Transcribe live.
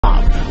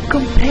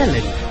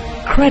compelling,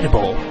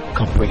 credible,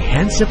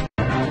 comprehensive.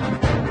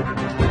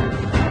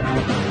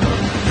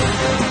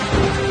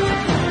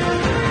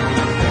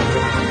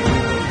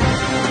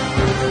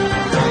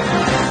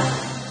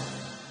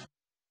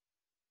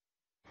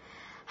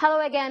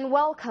 Hello again,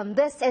 welcome.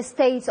 This is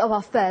State of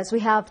Affairs.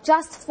 We have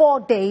just 4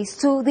 days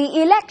to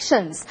the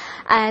elections,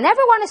 and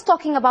everyone is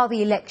talking about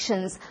the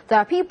elections. There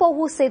are people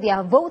who say they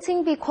are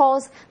voting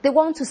because they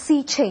want to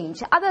see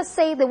change. Others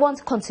say they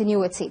want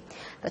continuity.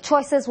 The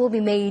choices will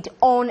be made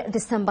on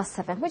December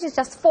 7th, which is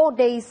just 4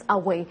 days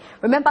away.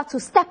 Remember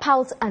to step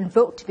out and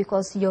vote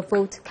because your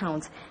vote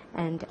counts.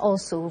 And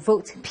also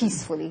vote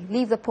peacefully.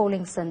 Leave the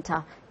polling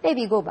center.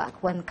 Maybe go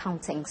back when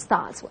counting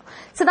starts. Well,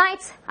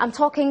 tonight, I'm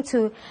talking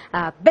to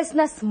a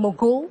business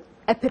mogul,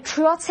 a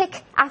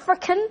patriotic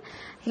African.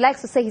 He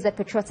likes to say he's a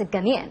patriotic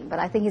Ghanaian, but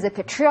I think he's a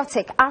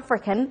patriotic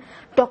African,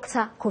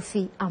 Dr.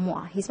 Kofi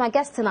Amoah. He's my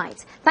guest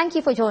tonight. Thank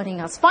you for joining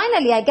us.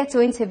 Finally, I get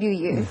to interview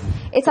you.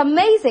 It's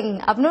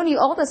amazing. I've known you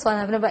all this while.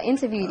 I've never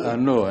interviewed you. I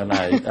know, and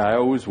I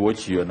always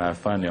watch you, and I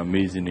find it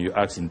amazing. You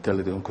ask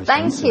intelligent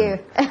questions. Thank you.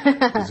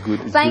 It's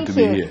good. It's Thank good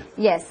to you. be here.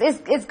 Yes,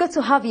 it's good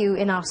to have you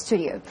in our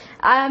studio.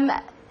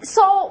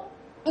 So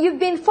you've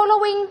been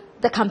following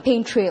the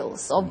campaign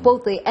trails of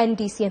both the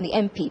NDC and the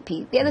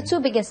MPP. They are the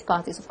two biggest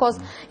parties. Of course,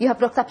 you have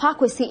Dr.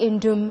 Pakwesi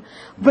Indum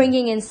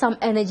bringing in some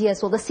energy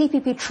as well. The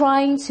CPP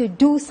trying to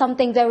do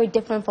something very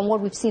different from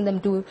what we've seen them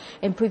do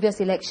in previous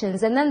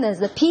elections. And then there's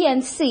the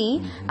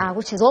PNC,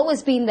 which has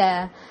always been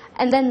there.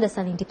 And then there's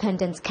an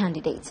independent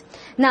candidate.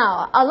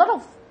 Now, a lot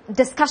of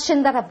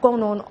discussion that have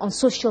gone on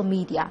social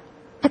media,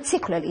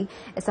 particularly,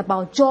 is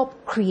about job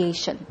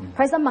creation.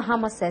 President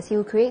Mahama says he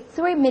will create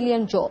 3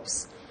 million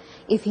jobs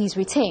if he's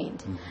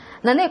retained.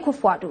 Nana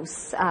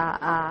Akufo-Addo's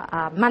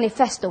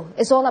manifesto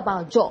is all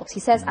about jobs. He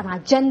says an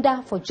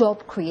agenda for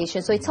job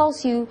creation. So it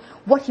tells you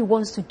what he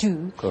wants to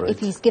do. Correct. If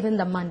he's given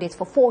the mandate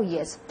for 4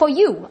 years. For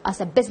you,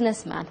 as a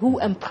businessman who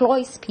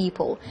employs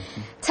people,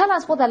 tell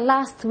us what the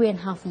last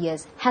 3.5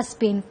 years has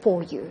been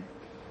for you.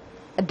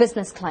 A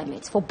business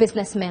climate for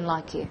businessmen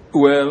like you.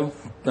 Well,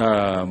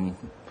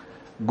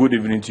 good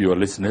evening to your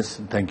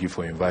listeners. Thank you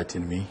for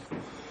inviting me.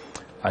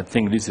 I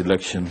think this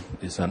election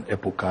is an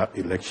epochal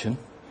election.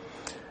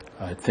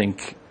 I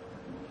think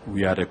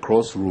we are at a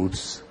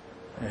crossroads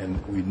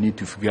and we need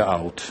to figure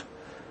out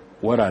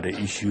what are the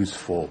issues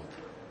for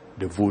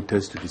the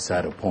voters to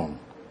decide upon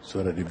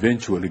so that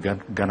eventually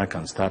Ghana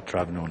can start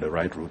traveling on the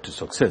right road to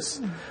success.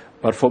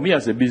 But for me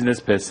as a business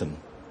person,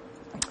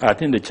 I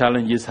think the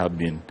challenges have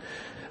been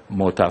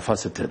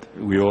multifaceted.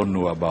 We all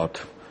know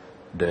about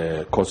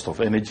the cost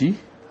of energy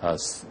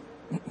has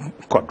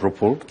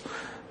quadrupled.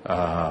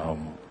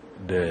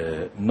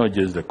 Not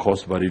just the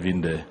cost, but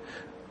even the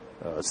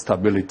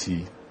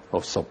stability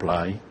of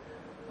supply.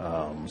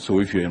 So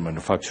if you're in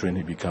manufacturing,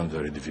 it becomes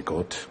very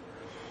difficult.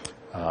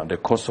 The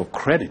cost of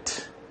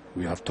credit,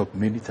 we have talked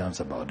many times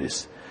about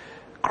this.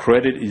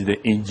 Credit is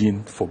the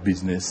engine for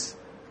business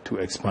to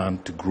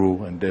expand, to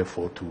grow, and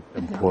therefore to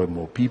employ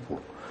more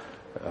people.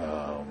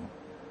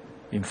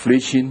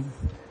 Inflation,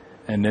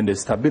 and then the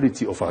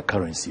stability of our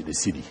currency, the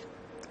cedi,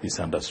 is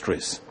under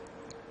stress.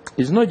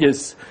 It's not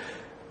just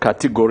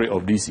category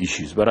of these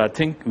issues, but I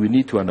think we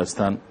need to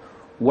understand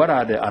what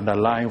are the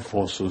underlying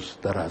forces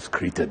that have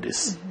created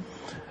this.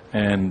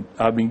 And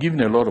I've been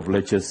giving a lot of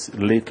lectures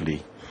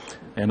lately,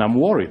 and I'm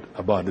worried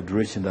about the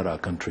direction that our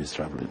country is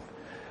traveling.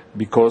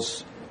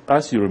 Because,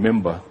 as you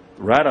remember,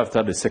 right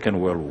after the Second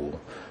World War,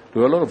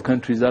 there were a lot of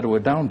countries that were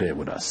down there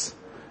with us.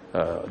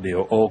 They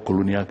are all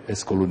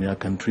ex-colonial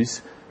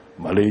countries.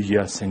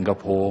 Malaysia,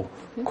 Singapore,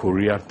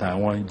 Korea,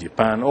 Taiwan,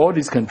 Japan, all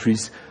these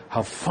countries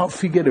have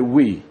figured a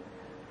way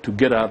to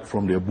get out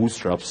from their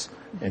bootstraps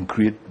and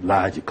create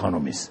large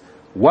economies.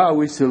 Why are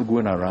we still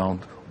going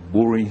around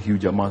borrowing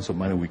huge amounts of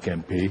money we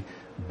can pay,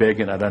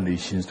 begging other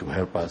nations to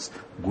help us,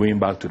 going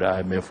back to the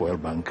IMF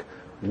World Bank?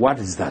 What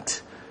is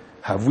that?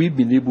 Have we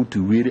been able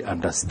to really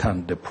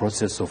understand the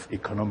process of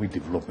economic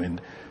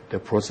development, the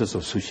process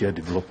of social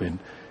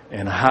development,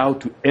 and how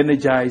to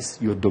energize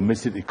your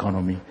domestic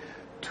economy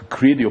to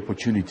create the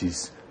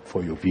opportunities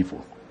for your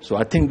people? So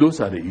I think those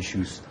are the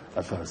issues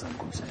as far as I'm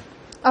concerned.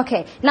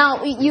 Okay.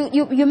 Now,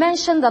 you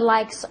mentioned the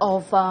likes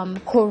of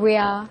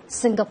Korea,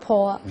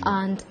 Singapore,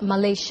 and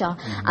Malaysia.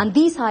 And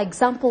these are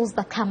examples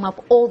that come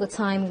up all the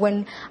time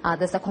when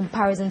there's a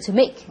comparison to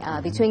make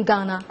between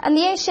Ghana and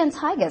the Asian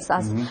tigers,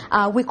 as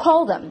we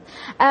call them.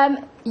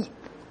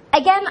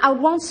 Again, I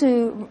want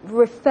to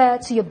refer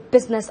to your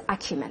business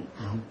acumen.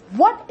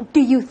 What do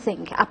you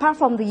think, apart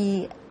from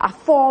the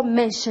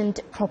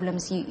aforementioned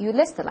problems you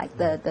listed, like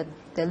the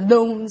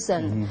loans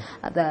and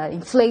the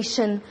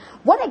inflation,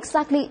 what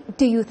exactly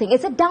do you think?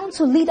 Is it down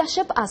to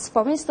leadership, as,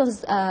 for instance,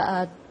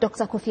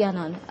 Dr. Kofi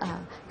Annan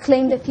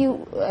claimed a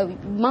few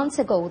months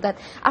ago that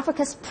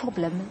Africa's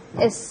problem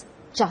is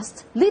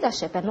just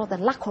leadership and not the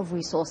lack of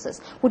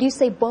resources? Would you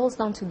say it boils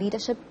down to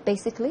leadership,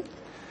 basically?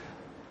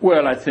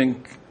 Well, I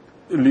think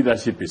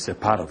leadership is a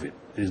part of it.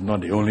 It's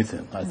not the only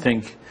thing. I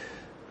think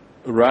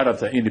right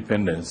after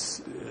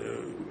independence,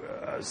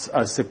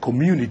 as a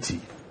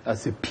community,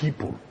 as a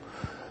people,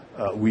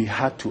 we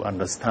had to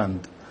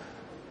understand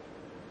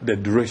the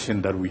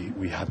direction that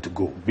we had to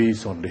go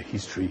based on the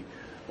history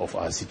of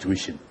our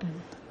situation.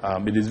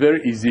 It is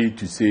very easy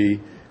to say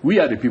we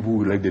are the people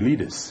who elect the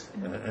leaders,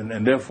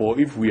 and therefore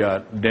if we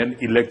are then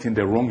electing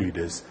the wrong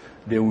leaders,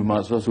 then we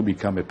must also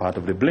become a part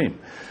of the blame.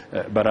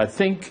 But I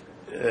think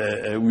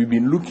we've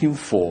been looking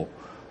for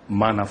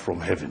manna from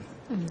heaven,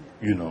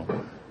 you know,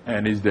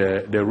 and it's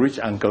the rich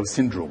uncle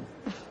syndrome.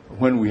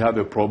 When we have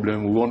a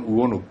problem, we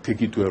want to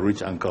take it to a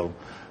rich uncle,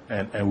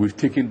 and we've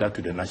taken that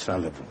to the national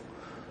level.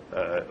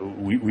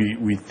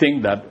 We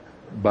think that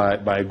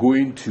by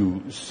going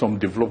to some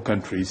developed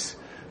countries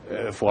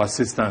for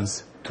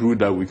assistance, through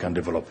that we can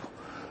develop.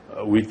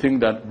 We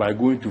think that by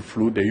going to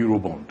float the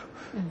Eurobond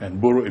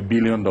and borrow $1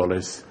 billion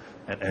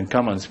and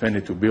come and spend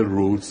it to build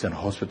roads and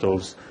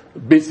hospitals,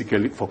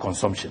 basically for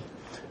consumption.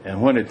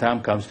 And when the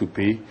time comes to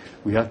pay,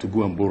 we have to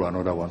go and borrow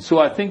another one. So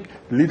I think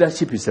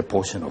leadership is a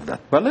portion of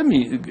that. But let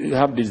me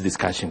have this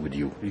discussion with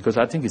you, because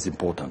I think it's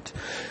important.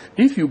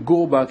 If you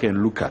go back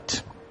and look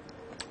at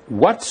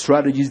what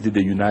strategies did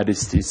the United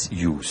States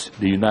use,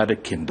 the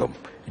United Kingdom,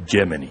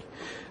 Germany,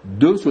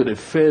 those were the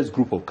first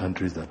group of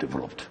countries that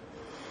developed.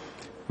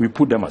 We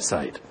put them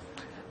aside.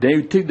 Then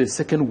you take the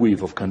second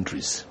wave of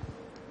countries,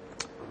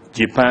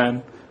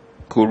 Japan,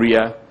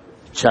 Korea,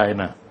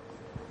 China.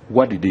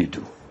 What did they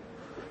do?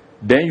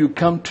 Then you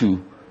come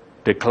to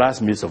the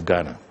classmates of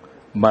Ghana,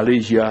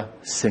 Malaysia,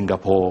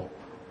 Singapore.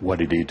 What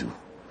did they do?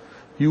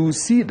 You will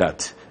see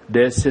that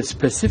there's a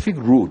specific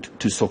road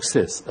to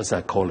success, as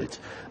I call it,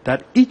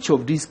 that each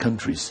of these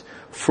countries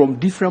from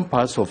different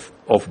parts of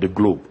the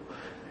globe,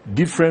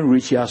 different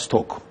racial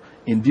stock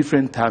in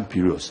different time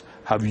periods,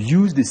 have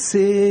used the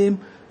same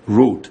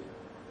road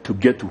to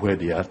get to where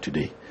they are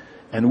today.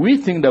 And we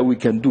think that we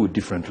can do it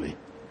differently.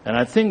 And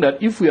I think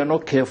that if we are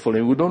not careful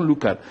and we don't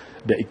look at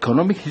the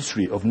economic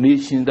history of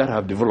nations that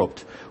have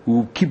developed, we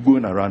will keep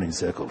going around in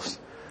circles.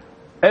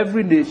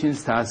 Every nation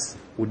starts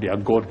with their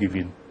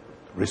God-given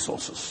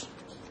resources,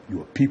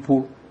 your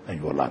people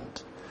and your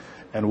land.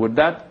 And with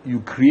that, you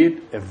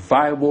create a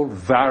viable,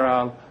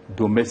 viral,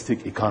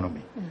 domestic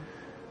economy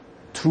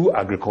through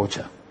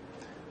agriculture.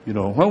 You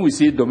know, when we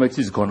say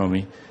domestic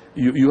economy,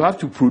 you have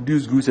to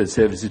produce goods and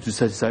services to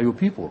satisfy your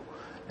people.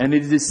 And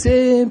it is the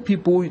same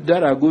people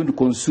that are going to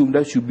consume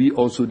that should be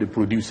also the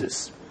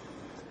producers.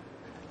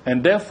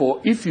 And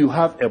therefore, if you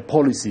have a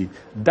policy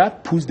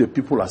that puts the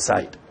people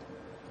aside,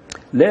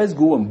 let's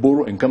go and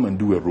borrow and come and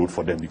do a road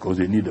for them because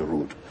they need a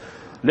road.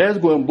 Let's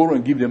go and borrow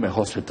and give them a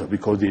hospital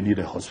because they need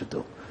a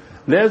hospital.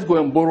 Let's go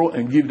and borrow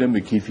and give them a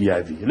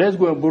KPIV. Let's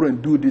go and borrow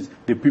and do this.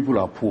 The people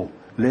are poor.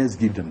 Let's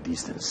give them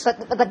these things.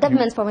 But the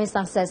government, for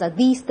instance, says that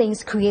these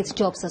things create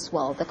jobs as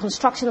well. The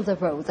construction of the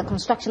roads, the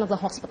construction of the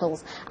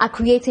hospitals are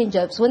creating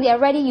jobs. When they are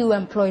ready, you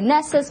employ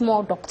nurses,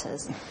 more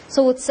doctors.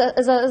 So it's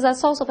a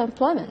source of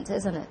employment,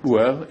 isn't it?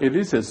 Well, it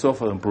is a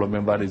source of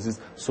employment, but it is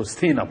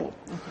sustainable.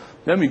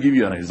 Let me give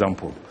you an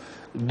example.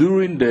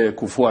 During the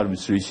Kofi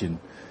administration,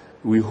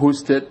 we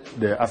hosted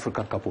the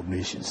Africa Cup of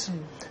Nations.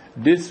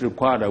 This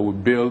required that we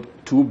build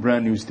 2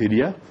 brand new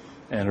stadia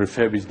and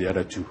refurbish the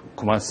other 2,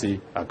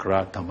 Kumasi,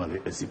 Accra, Tamale,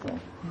 Esipon.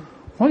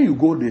 When you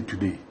go there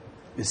today,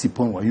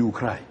 Esipon one, you will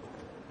cry,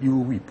 you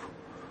will weep.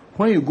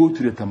 When you go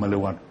to the Tamale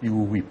one, you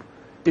will weep.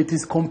 It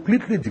is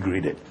completely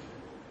degraded,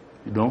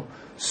 you know.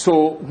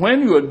 So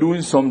when you are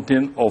doing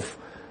something of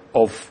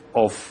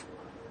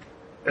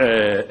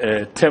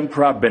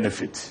temporary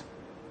benefit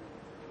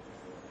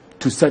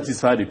to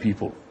satisfy the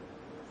people,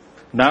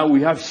 now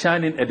we have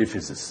shining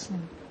edifices.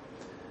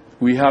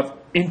 We have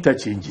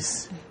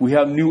interchanges. We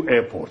have new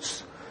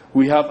airports.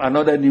 We have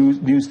another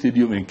new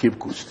stadium in Cape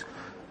Coast.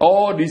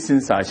 All these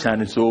things are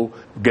shining. So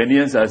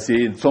Ghanaians are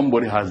saying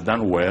somebody has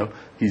done well.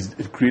 He's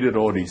created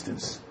all these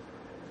things.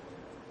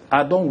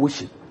 I don't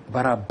wish it,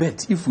 but I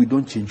bet if we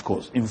don't change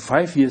course, in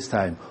 5 years'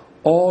 time,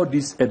 all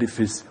these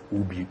edifices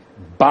will be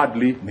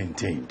badly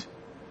maintained.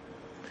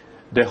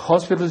 The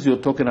hospitals you're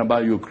talking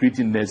about, you're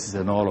creating nurses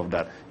and all of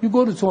that. You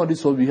go to some of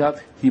these, we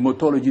have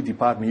hematology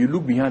department. You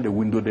look behind the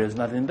window, there's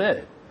nothing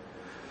there.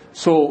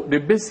 So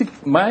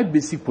my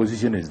basic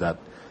position is that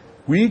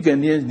we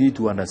Ghanaians need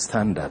to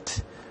understand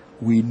that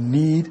we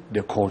need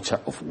the culture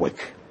of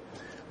work.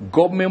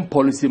 Government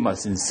policy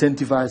must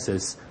incentivize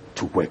us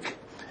to work.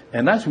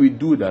 And as we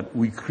do that,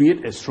 we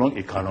create a strong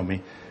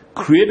economy,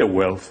 create a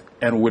wealth,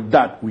 and with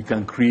that, we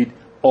can create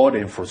all the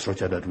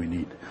infrastructure that we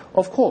need.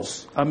 Of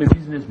course, I'm a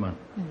businessman.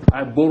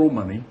 I borrow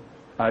money,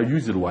 I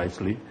use it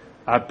wisely,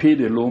 I pay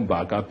the loan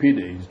back, I pay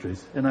the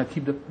interest, and I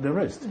keep the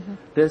rest.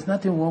 There's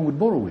nothing wrong with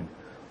borrowing.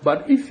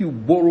 But if you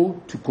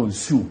borrow to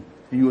consume,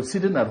 and you're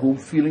sitting at home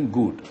feeling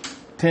good,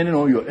 turning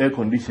on your air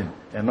condition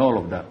and all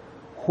of that,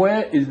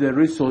 where is the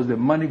resource, the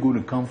money going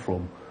to come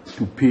from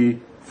to pay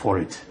for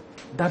it?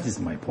 That is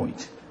my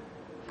point.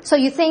 So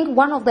you think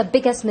one of the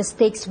biggest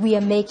mistakes we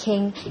are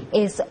making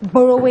is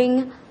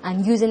borrowing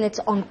and using it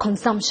on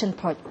consumption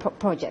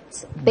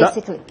projects,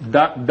 basically?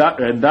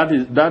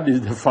 That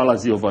is the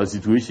fallacy of our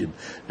situation.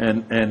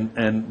 And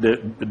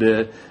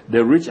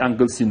the rich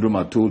uncle syndrome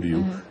I told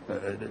you,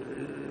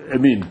 I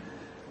mean,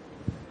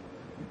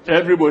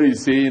 everybody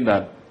is saying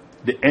that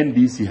the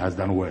NDC has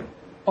done well.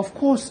 Of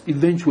course,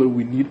 eventually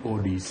we need all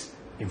this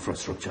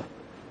infrastructure.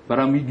 But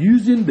I'm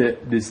using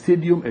the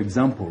stadium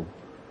example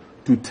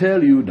to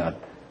tell you that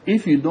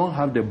if you don't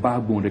have the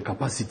backbone, the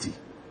capacity,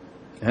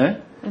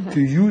 to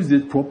use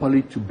it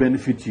properly to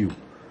benefit you,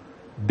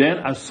 then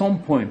at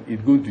some point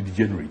it's going to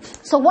degenerate.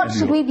 So what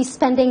should we be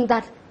spending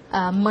that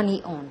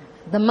money on?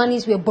 The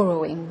monies we're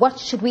borrowing, what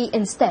should we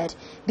instead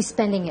be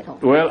spending it on?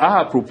 Well, I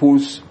have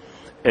proposed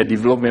a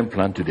development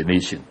plan to the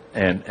nation.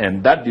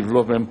 And that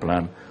development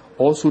plan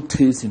also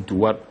takes into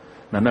what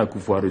Nana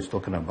Akufo-Addo is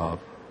talking about,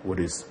 what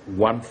is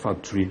one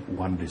factory,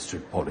 one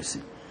district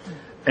policy.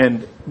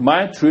 And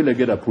my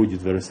three-legged approach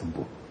is very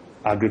simple.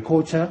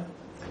 Agriculture,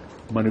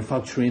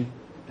 manufacturing,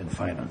 and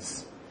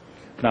finance.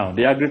 Now,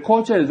 the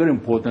agriculture is very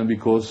important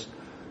because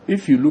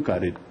if you look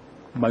at it,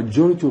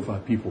 majority of our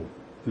people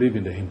live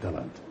in the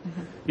hinterland.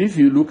 If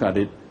you look at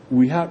it,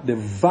 we have the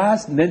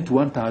vast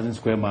 91,000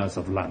 square miles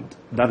of land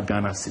that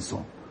Ghana sits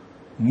on.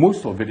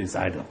 Most of it is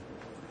idle.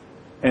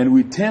 And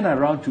we turn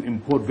around to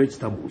import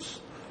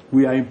vegetables.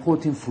 We are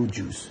importing fruit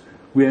juice.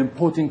 We are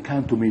importing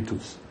canned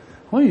tomatoes.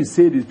 When you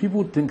say this,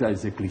 people think that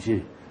it's a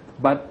cliche.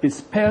 But it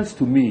spells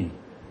to me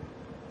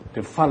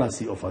the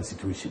fallacy of our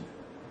situation.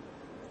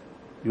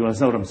 You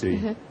understand what I'm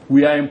saying?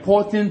 We are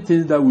importing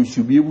things that we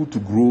should be able to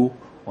grow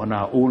on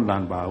our own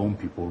land by our own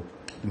people,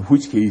 in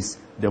which case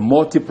the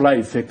multiplier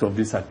effect of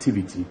this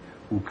activity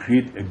will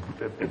create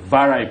a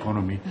viral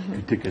economy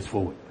to take us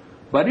forward.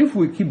 But if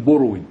we keep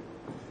borrowing,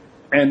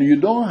 and you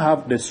don't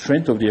have the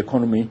strength of the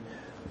economy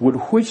with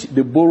which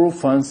the borrow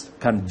funds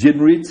can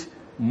generate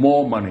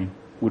more money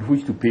with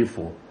which to pay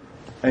for,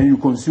 and you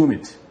consume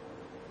it,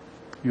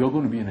 you are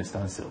going to be in a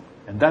standstill.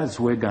 And that is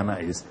where Ghana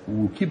is.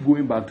 We will keep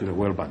going back to the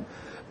World Bank.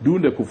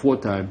 During the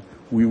Kofi time,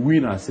 we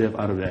win ourselves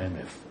out of the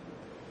IMF.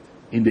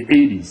 In the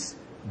 80s,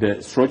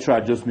 the Structural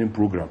Adjustment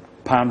Program,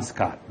 PAMS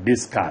card,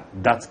 this card,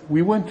 that,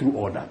 we went through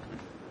all that.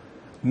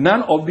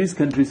 None of these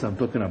countries I'm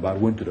talking about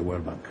went to the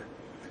World Bank.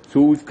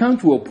 So we've come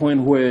to a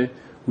point where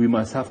we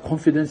must have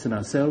confidence in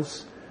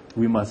ourselves.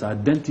 We must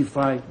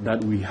identify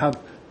that we have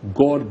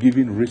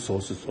God-given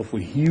resources of a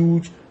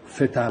huge,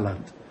 fertile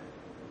land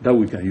that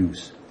we can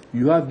use.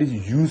 You have this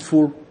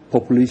youthful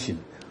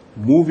population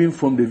moving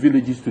from the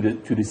villages to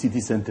the city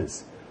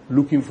centers,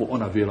 looking for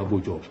unavailable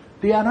jobs.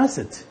 They are an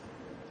asset.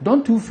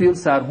 Don't you feel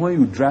sad when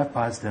you drive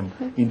past them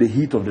in the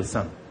heat of the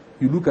sun?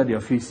 You look at their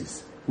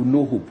faces with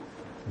no hope.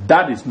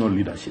 That is not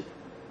leadership.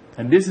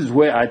 And this is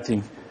where I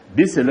think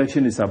this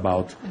election is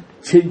about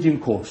changing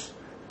course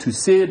to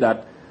say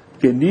that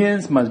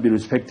Ghanaians must be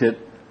respected.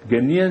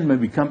 Ghanaians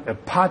must become a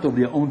part of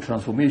their own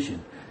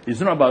transformation. It's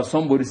not about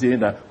somebody saying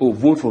that, oh,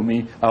 vote for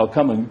me, I'll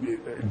come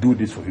and do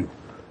this for you.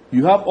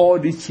 You have all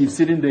these chiefs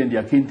sitting there in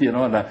their kente and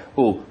all that,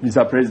 oh,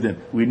 Mr.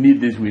 President, we need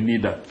this, we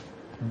need that.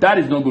 That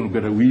is not going to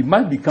get it. We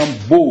must become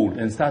bold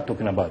and start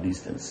talking about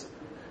these things.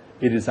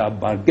 It is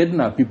about getting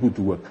our people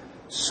to work.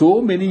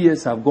 So many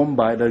years have gone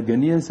by that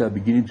Ghanaians are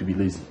beginning to be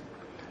lazy.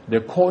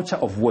 The culture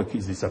of work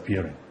is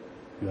disappearing.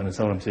 You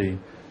understand what I'm saying?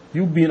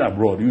 You've been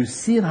abroad. You've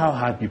seen how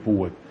hard people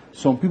work.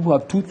 Some people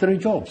have 2-3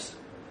 jobs.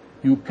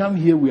 You come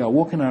here, we are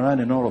walking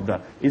around and all of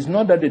that. It's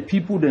not that the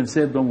people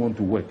themselves don't want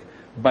to work,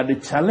 but the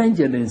challenge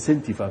and the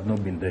incentive have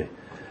not been there.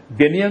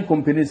 Ghanaian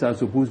companies are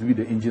supposed to be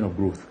the engine of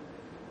growth.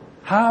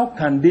 How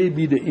can they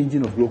be the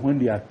engine of growth when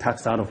they are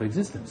taxed out of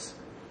existence?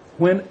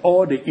 When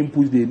all the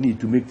inputs they need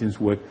to make things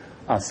work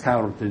are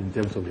skyrocketed in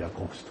terms of their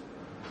cost.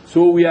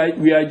 So we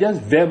are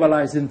just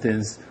verbalizing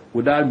things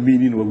without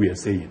meaning what we are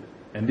saying.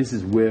 And this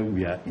is where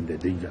we are in the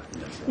danger.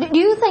 Do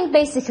you think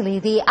basically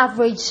the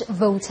average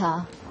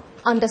voter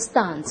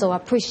understands or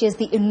appreciates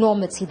the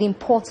enormity, the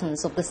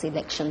importance of this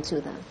election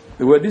to them?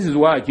 Well, this is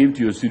why I came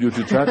to your studio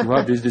to try to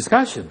have this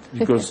discussion.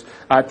 Because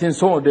I think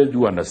some of them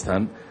do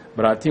understand,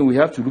 but I think we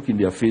have to look in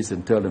their face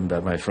and tell them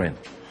that, my friend,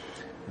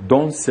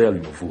 don't sell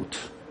your vote.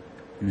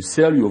 You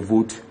sell your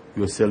vote,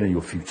 you're selling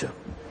your future.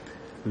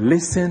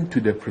 Listen to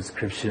the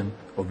prescription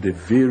of the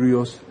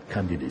various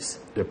candidates,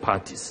 the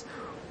parties,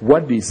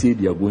 what they say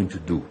they are going to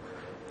do.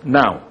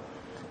 Now,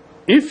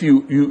 if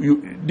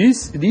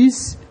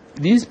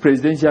these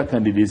presidential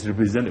candidates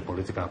represent a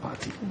political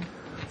party.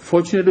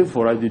 Fortunately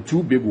for us, the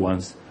two big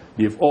ones,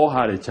 they've all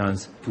had a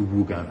chance to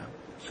rule Ghana.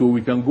 So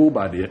we can go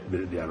by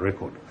their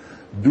record.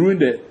 During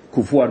the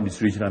Kofi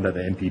administration under the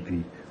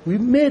NPP, we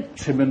made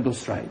tremendous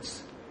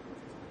strides.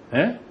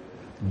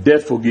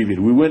 Debt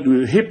forgiving. We were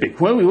HIPIC.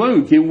 When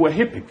we came, we were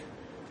HIPIC.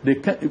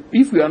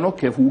 If we are not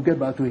careful, we'll get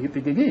back to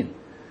HIPIC again.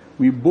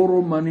 We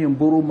borrow money and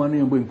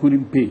we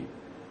couldn't pay.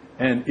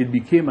 And it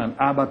became an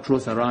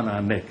albatross around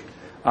our neck.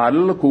 Our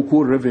little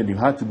cocoa revenue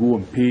had to go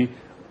and pay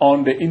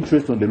on the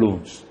interest on the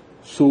loans.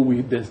 So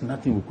there's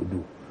nothing we could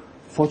do.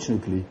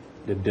 Fortunately,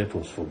 the debt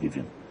was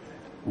forgiven.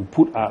 We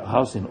put our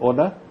house in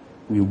order.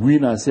 We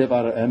win ourselves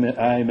out of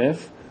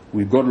IMF.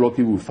 We got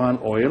lucky, we found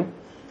oil.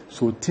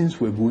 So things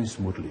were going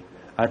smoothly.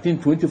 I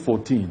think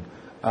 2014,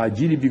 our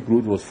GDP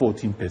growth was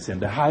 14%,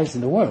 the highest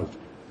in the world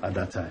at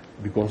that time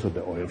because of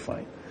the oil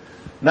find.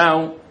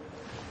 Now,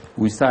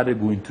 we started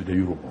going to the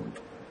Eurobond.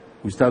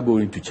 We started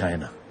going to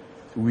China.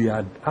 we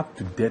are up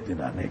to debt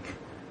in our neck.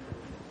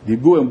 They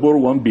go and borrow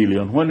 1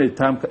 billion. When the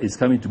time is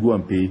coming to go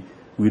and pay,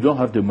 we don't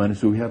have the money,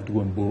 so we have to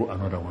go and borrow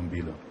another 1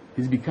 billion.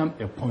 It's become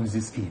a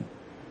Ponzi scheme.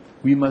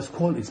 We must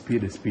call a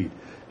spade a spade.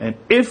 And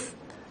if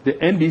the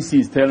NDC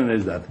is telling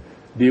us that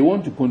they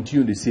want to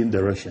continue in the same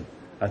direction,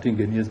 I think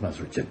Ghanaians must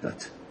reject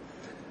that.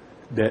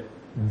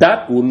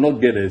 That will not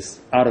get us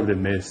out of the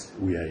mess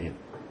we are in.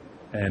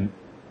 And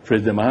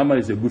President Mahama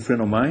is a good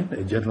friend of mine,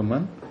 a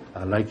gentleman.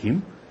 I like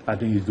him. I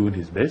think he's doing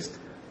his best.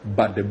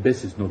 But the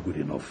best is not good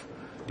enough.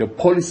 The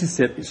policy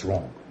set is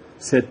wrong.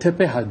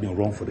 Tepe has been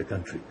wrong for the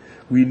country.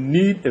 We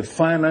need a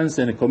finance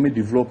and economic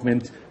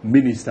development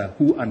minister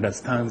who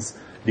understands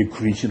the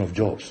creation of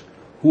jobs,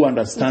 who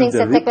understands...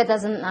 You think Tepe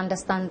doesn't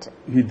understand?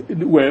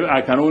 Well,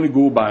 I can only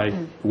go by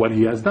what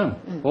he has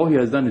done. All he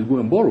has done is go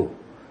and borrow.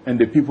 And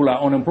the people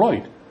are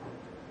unemployed.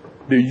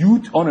 The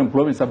youth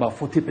unemployment is about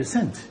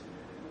 40%.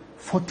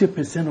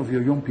 40% of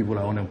your young people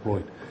are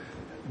unemployed.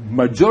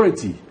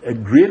 Majority, a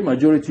great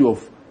majority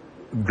of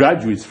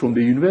graduates from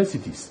the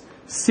universities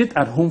sit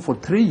at home for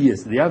 3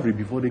 years, the average,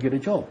 before they get a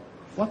job.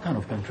 What kind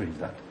of country is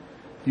that?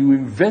 You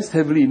invest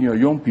heavily in your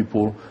young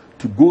people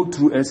to go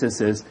through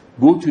SSS,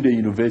 go to the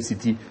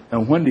university,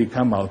 and when they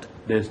come out,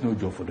 there's no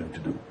job for them to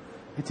do.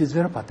 It is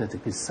very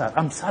pathetic. It's sad.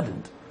 I'm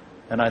saddened.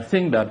 And I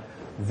think that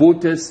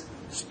voters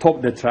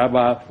stop the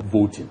tribal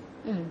voting.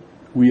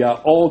 We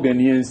are all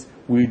Ghanaians.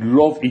 We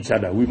love each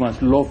other. We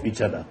must love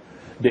each other.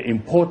 The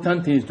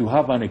important thing is to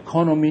have an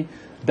economy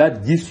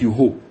that gives you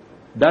hope,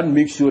 that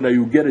makes sure that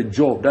you get a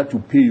job that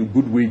will pay you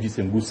good wages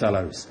and good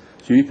salaries,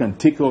 so you can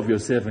take care of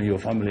yourself and your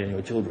family and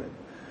your children.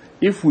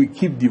 If we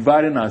keep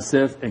dividing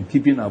ourselves and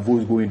keeping our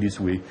votes going this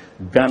way,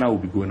 Ghana will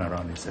be going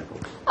around in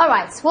circles. All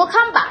right, we'll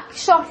come back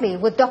shortly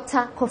with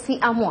Dr. Kofi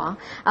Amoah.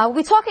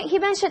 We're talking, he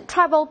mentioned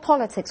tribal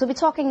politics. We'll be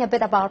talking a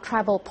bit about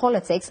tribal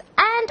politics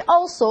and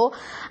also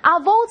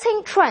our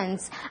voting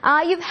trends.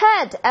 You've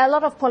heard a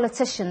lot of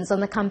politicians on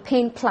the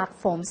campaign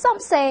platform, some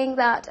saying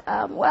that,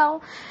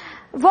 well,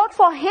 vote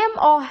for him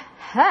or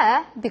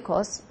her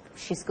because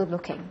she's good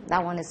looking.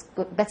 That one is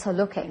good, better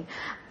looking.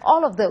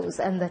 All of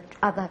those and the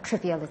other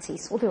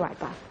trivialities. We'll be right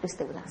back. Please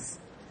stay with us.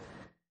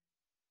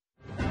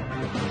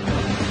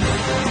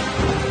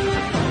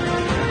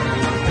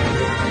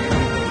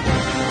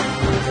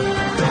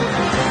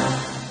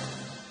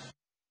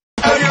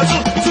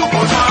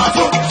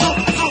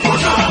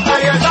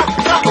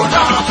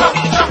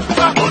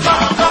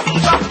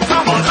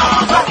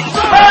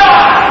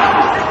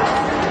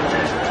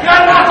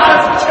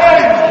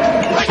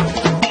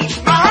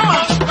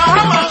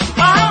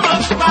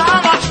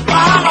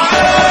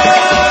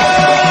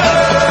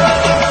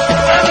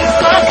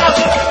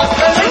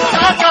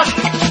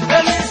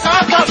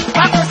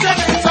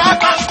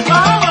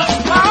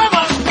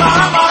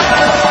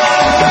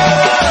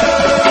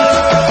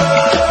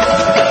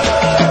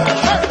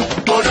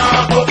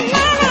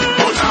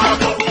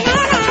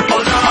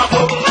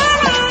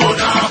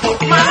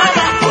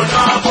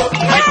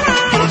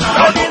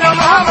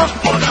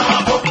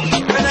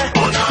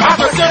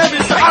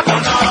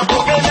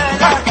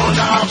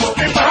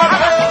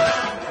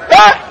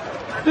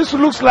 This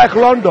looks like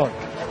London.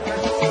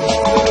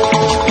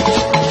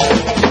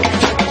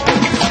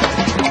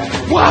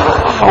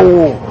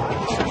 Wow!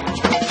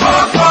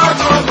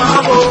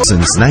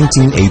 Since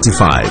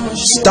 1985,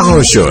 Star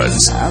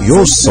Assurance,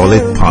 your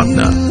solid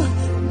partner.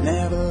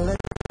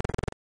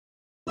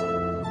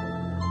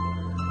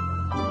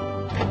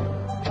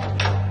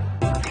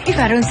 If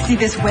I don't see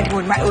this wedding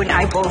with my own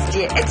eyeballs,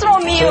 dear, it's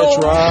not me. That's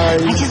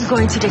right. I just go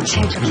into the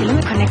church. Okay, let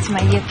me connect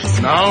my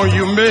earpiece. Now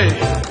you may.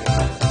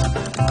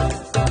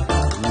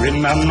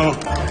 Remember.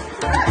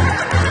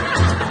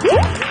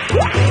 Yeah.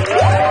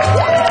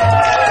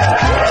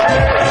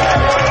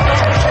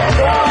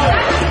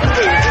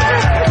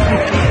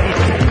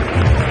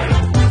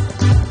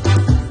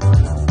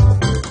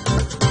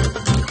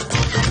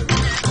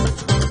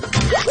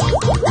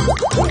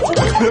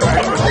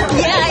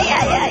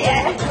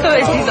 So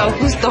it is our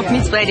food stop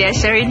meets where they are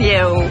sharing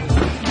here.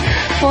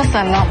 What's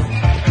alarm?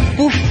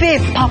 Buffet,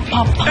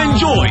 papa.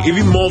 Enjoy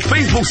even more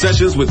Facebook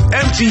sessions with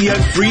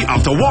MTN Free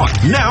After One.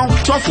 Now,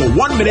 talk for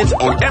 1 minute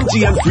on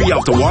MTN Free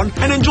After One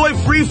and enjoy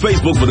free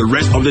Facebook for the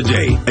rest of the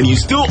day. And you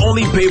still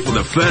only pay for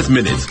the first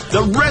minutes.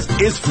 The rest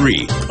is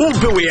free.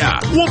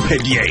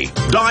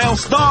 Dial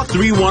star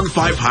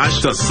 315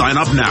 hash to sign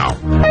up now.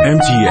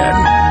 MTN,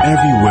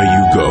 everywhere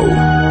you go.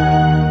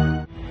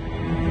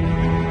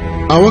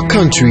 Our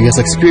country has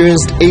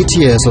experienced 8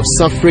 years of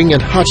suffering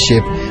and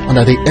hardship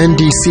under the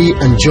NDC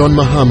and John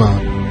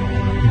Mahama.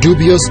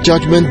 Dubious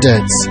judgment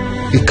debts,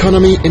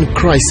 economy in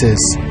crisis,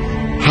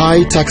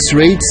 high tax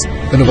rates,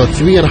 and over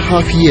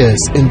 3.5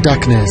 years in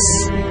darkness.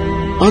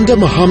 Under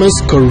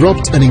Mahama's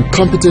corrupt and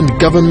incompetent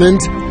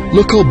government,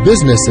 local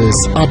businesses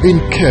are being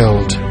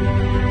killed.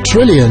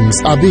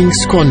 Trillions are being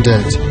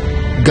squandered.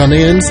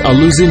 Ghanaians are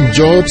losing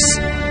jobs,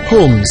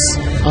 homes,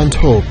 and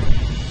hope.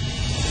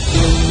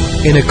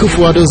 In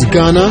Akufo-Addo's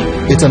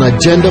Ghana, it's an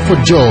agenda for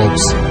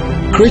jobs,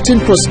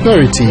 creating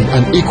prosperity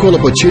and equal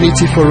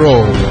opportunity for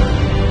all.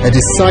 A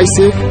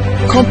decisive,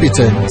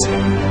 competent,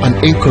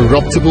 an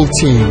incorruptible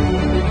team.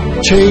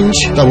 Change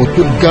that will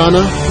put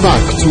Ghana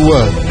back to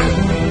work.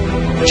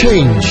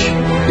 Change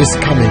is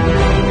coming.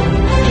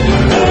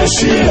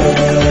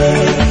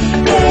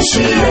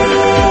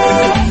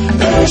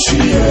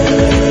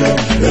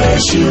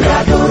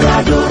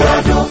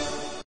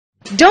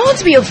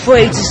 Don't be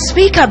afraid to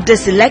speak up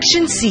this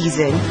election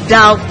season.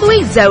 Dial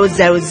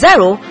 3000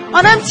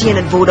 on MTN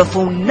and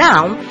Vodafone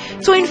now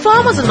to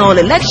inform us on all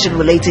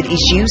election-related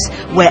issues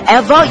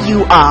wherever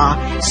you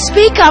are.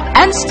 Speak up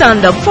and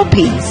stand up for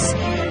peace.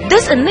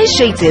 This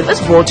initiative is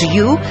brought to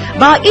you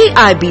by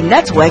EIB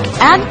Network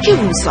and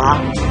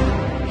Kirusa.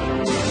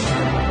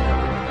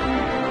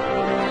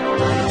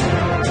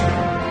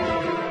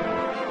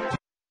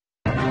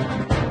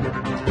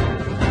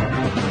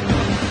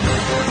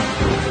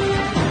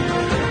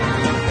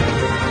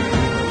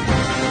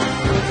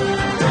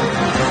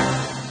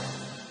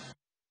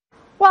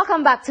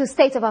 Welcome back to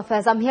State of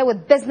Affairs. I'm here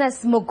with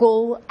business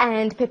mogul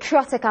and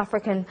patriotic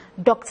African,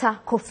 Dr.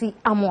 Kofi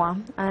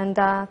Amoah. And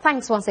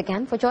thanks once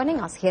again for joining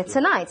us here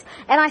tonight.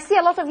 And I see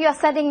a lot of you are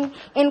sending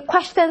in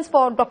questions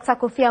for Dr.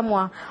 Kofi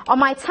Amoah on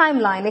my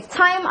timeline. If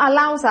time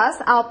allows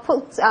us, I'll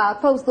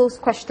pose those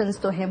questions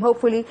to him.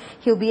 Hopefully,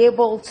 he'll be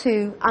able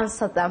to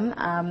answer them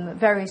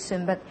very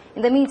soon. But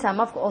in the meantime,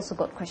 I've also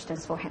got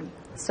questions for him.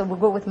 So we'll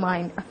go with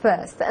mine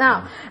first.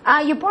 Now,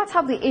 you brought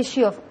up the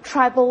issue of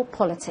tribal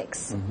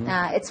politics.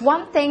 It's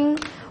one thing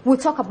we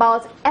talk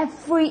about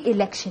every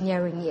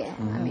electioneering year.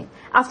 I mean,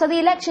 after the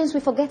elections, we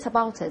forget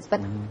about it.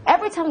 But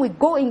every time we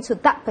go into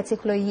that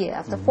particular year,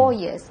 after 4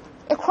 years,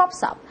 it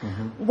crops up.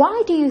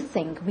 Why do you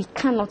think we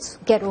cannot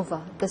get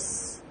over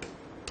this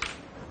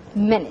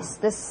menace,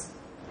 this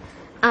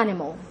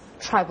animal,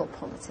 tribal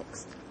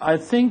politics? I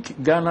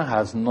think Ghana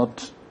has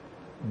not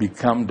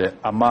become the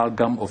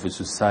amalgam of a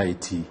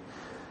society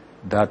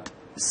that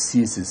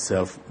sees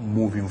itself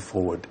moving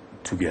forward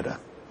together.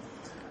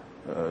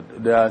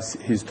 There are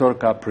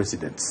historical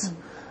precedents,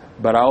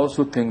 but I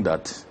also think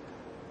that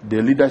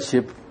the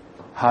leadership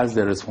has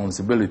the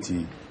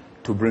responsibility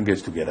to bring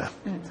us together.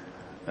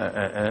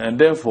 And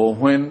therefore,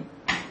 when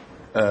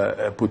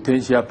a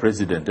potential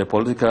president, a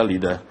political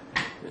leader,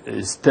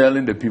 is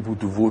telling the people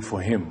to vote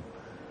for him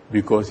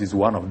because he's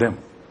one of them,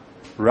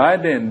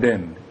 right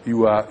then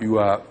you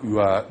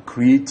are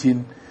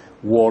creating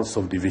walls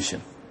of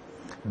division.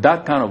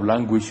 That kind of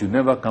language should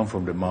never come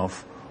from the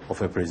mouth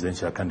of a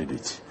presidential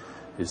candidate.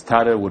 It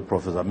started with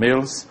Professor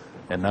Mills,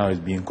 and now it's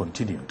being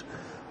continued.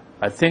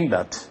 I think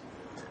that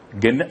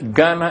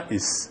Ghana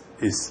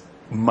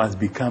must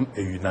become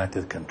a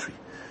united country.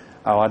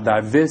 Our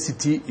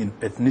diversity in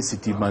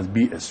ethnicity must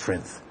be a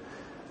strength,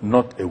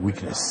 not a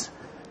weakness.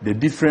 The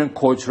different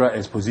cultural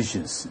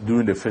expositions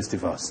during the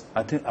festivals,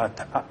 I think, are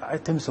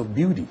items of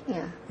beauty.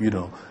 You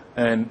know,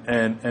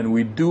 and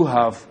we do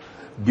have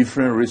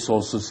different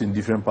resources in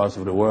different parts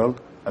of the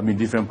world,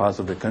 different parts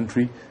of the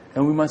country,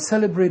 and we must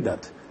celebrate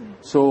that.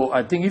 So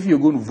I think if you're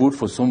going to vote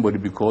for somebody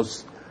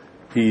because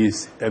he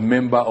is a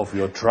member of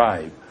your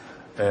tribe,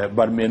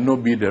 but may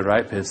not be the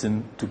right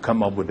person to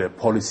come up with the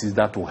policies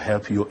that will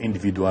help your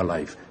individual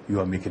life, you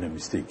are making a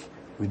mistake.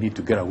 We need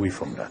to get away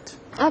from that.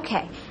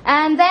 Okay.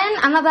 And then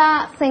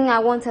another thing I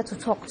wanted to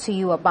talk to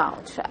you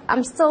about.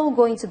 I'm still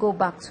going to go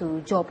back to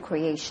job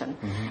creation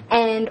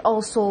and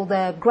also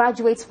the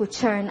graduates we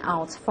churn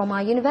out from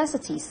our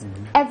universities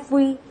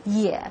every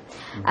year.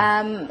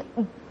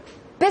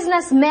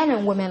 Businessmen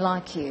and women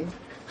like you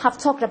have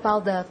talked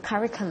about the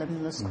curriculum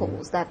in the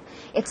schools, that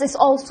it is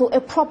also a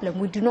problem.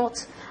 We do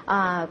not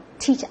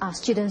teach our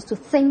students to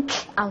think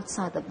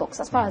outside the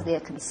box as far as they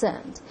are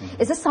concerned.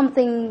 Is this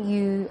something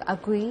you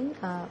agree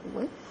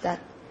with?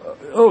 That?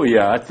 Oh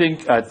yeah, I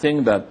think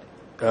that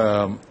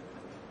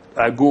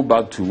I go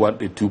back to what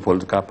the two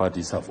political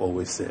parties have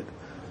always said,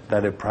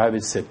 that the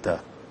private sector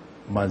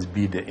must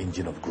be the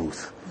engine of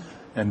growth.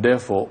 And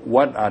therefore,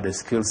 what are the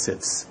skill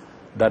sets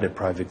that the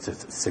private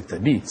sector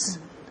needs?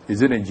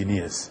 Is it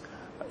engineers?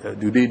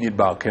 Do they need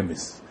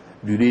biochemists?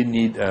 Do they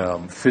need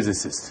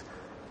physicists?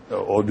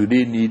 Or do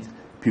they need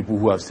people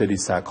who have studied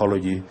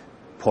psychology,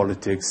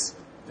 politics,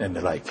 and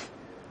the like?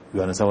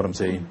 You understand what I'm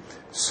saying?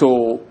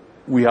 So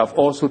we have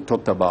also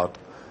talked about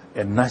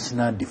a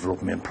national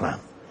development plan.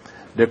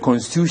 The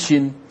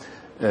Constitution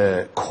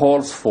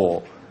calls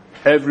for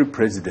every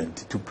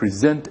president to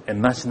present a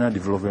national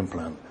development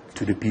plan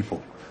to the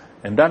people.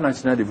 And that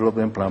national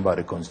development plan by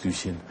the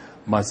Constitution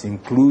must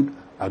include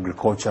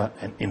agriculture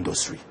and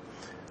industry.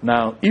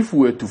 Now, if we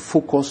were to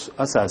focus,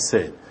 as I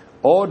said,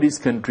 all these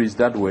countries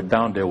that were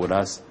down there with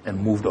us and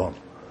moved on,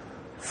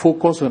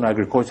 focus on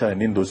agriculture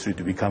and industry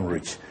to become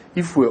rich.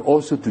 If we're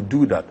also to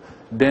do that,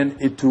 then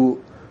it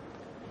will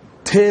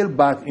tail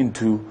back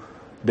into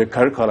the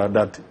curricula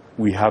that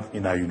we have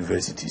in our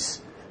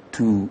universities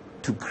to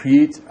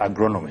create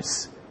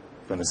agronomists.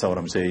 You understand what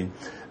I'm saying?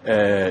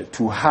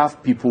 To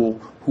have people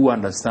who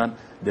understand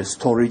the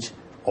storage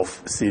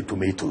of, say,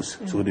 tomatoes,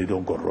 so they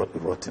don't go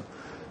rotten.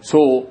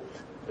 So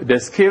the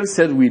skill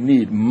set we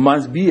need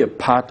must be a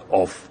part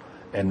of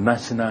a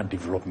national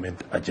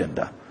development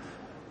agenda.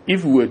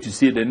 If we were to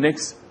say the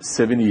next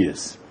 7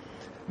 years,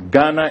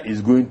 Ghana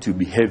is going to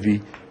be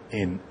heavy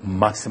in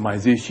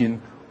maximization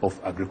of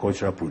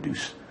agricultural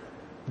produce.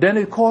 Then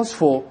it calls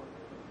for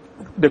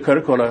the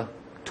curricula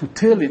to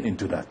tail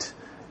into that.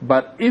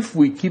 But if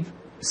we keep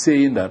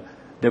saying that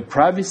the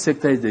private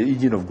sector is the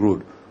engine of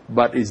growth,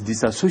 but it's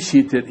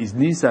disassociated, its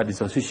needs are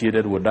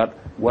disassociated with that,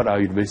 what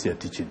our university are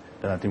teaching,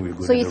 then I think we're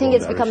going So you think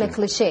it's direction. become a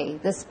cliche,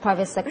 this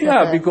private sector?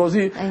 Yeah, because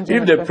if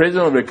the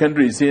president of the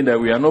country is saying that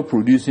we are not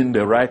producing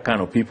the right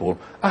kind of people,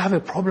 I have a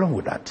problem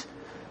with that.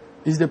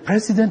 He's the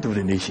president of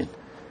the nation.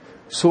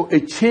 So a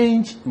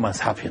change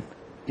must happen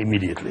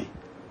immediately.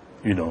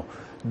 You know,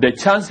 the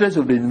chancellors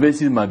of the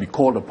universities must be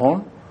called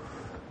upon,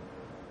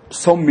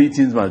 some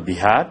meetings must be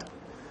had,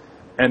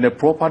 and a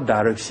proper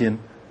direction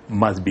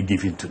must be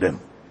given to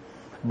them.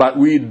 But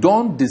we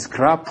don't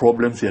describe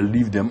problems and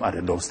leave them at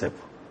the doorstep.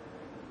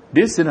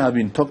 These things have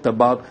been talked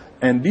about,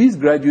 and these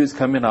graduates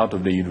coming out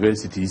of the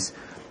universities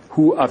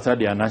who, after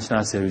their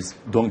national service,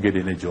 don't get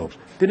any jobs,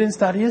 they didn't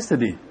start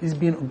yesterday. It's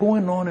been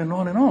going on and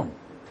on and on.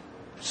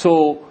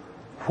 So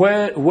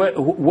where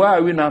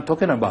are we now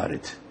talking about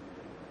it?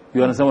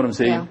 You understand what I'm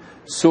saying? Yeah.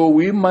 So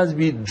we must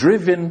be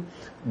driven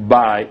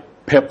by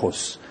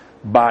purpose,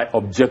 by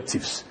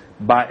objectives,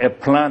 by a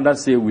plan that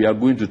says we are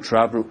going to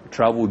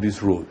travel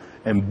this road.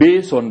 And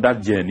based on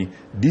that journey,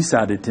 these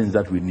are the things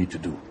that we need to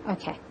do.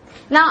 Okay.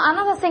 Now,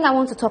 another thing I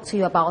want to talk to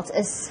you about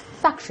is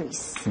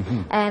factories.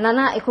 And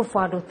Nana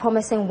Akufo-Addo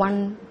promising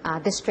one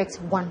district,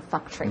 one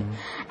factory.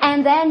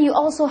 And then you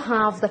also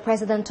have the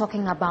president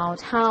talking about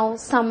how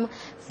some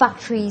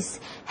factories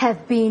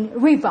have been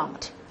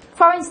revamped.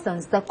 For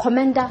instance, the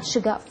Commander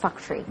Sugar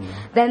Factory.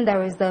 Then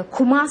there is the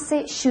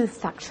Kumasi Shoe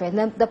Factory. And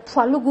then the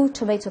Pwalugu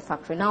Tomato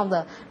Factory. Now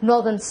the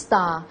Northern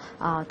Star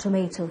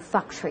Tomato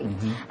Factory.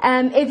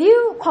 If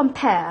you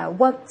compare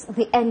what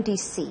the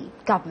NDC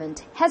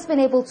government has been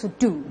able to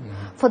do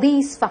for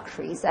these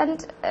factories,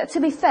 and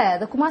to be fair,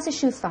 the Kumasi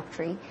Shoe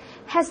Factory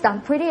has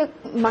done pretty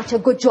much a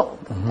good job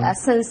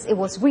since it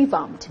was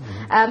revamped.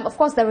 Of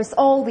course, there is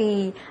all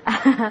the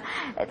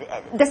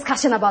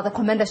discussion about the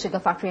Commander Sugar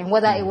Factory and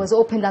whether it was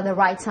opened at the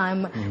right time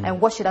and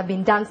what should have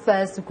been done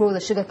first to grow the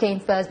sugarcane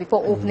first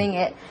before opening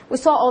it. We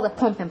saw all the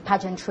pomp and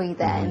pageantry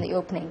there in the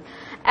opening.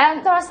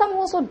 And there are some who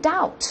also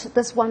doubt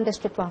this one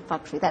district, one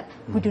factory, that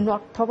we do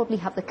not probably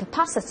have the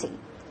capacity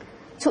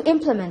to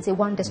implement a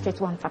one district,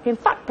 one factory. In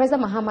fact,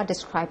 President Mahama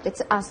described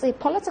it as a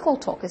political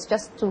talk. It's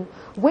just to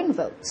win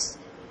votes.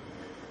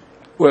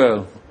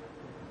 Well,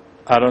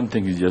 I don't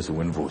think it's just to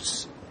win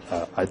votes.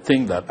 I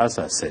think that, as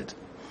I said,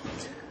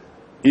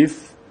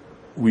 if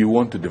we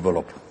want to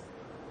develop,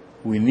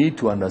 we need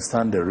to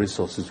understand the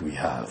resources we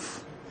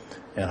have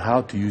and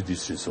how to use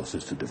these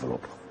resources to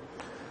develop.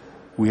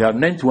 We have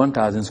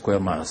 91,000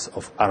 square miles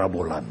of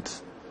arable land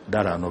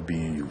that are not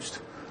being used.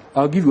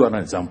 I'll give you an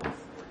example.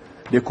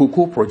 The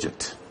cocoa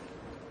project.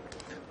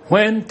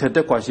 When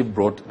Tete Kwashi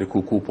brought the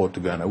cocoa pot to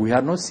Ghana, we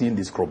had not seen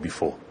this crop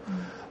before.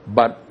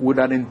 But with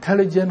an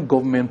intelligent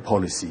government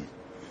policy,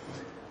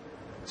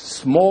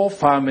 small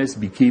farmers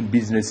became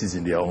businesses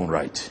in their own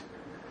right,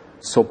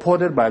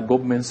 supported by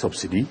government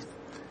subsidy,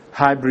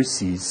 hybrid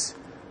seeds,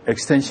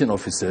 extension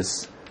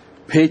officers,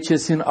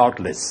 purchasing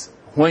outlets.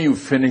 When you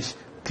finish,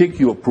 take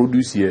your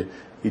produce here,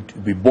 it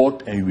will be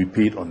bought and you will be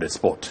paid on the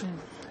spot.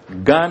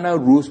 Ghana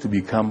rose to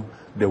become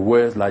the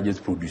world's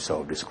largest producer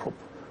of this crop.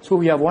 So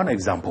we have one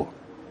example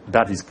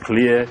that is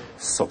clear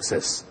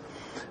success.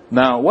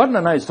 Now, what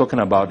Nana is talking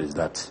about is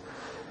that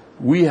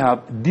we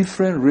have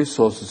different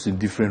resources in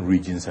different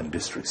regions and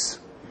districts.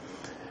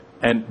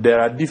 And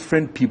there are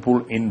different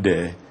people in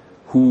there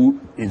who,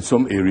 in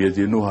some areas,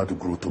 they know how to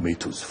grow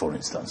tomatoes, for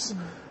instance.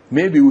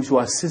 Maybe we should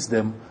assist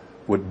them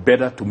with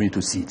better tomato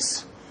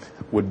seeds,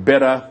 with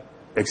better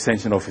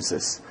extension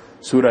officers,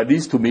 so that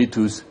these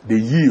tomatoes, the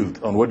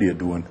yield on what they are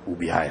doing will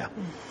be higher.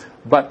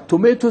 But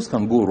tomatoes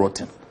can go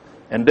rotten.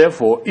 And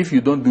therefore, if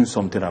you don't do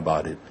something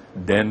about it,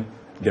 then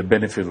the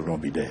benefit will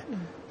not be there.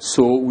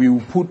 So we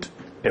will put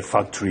a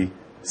factory,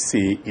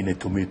 say, in a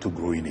tomato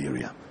growing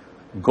area.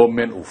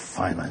 Government will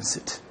finance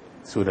it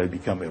so that it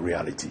becomes a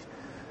reality.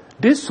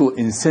 This will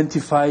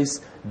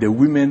incentivize the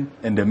women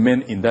and the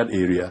men in that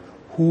area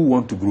who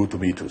want to grow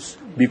tomatoes,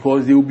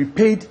 because they will be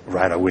paid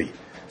right away.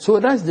 So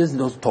that's just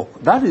not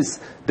talk. That is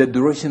the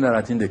direction that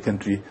I think the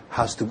country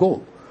has to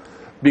go.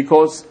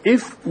 Because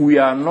if we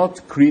are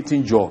not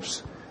creating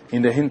jobs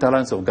in the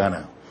hinterlands of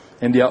Ghana,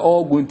 and they are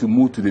all going to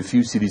move to the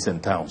few cities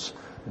and towns,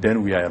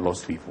 then we are a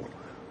lost people.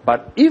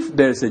 But if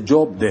there's a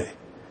job there,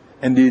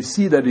 and they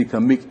see that they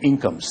can make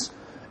incomes,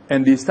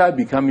 and they start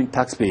becoming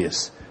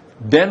taxpayers,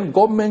 then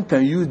government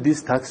can use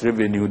this tax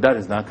revenue that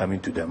is now coming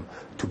to them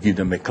to give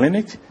them a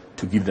clinic,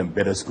 to give them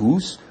better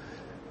schools,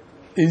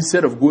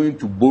 instead of going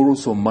to borrow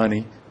some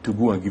money to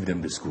go and give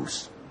them the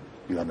schools.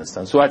 You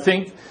understand? So I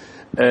think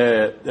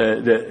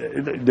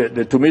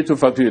the tomato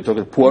factory you're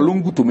talking about,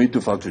 Pwalugu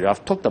Tomato Factory,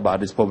 I've talked about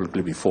this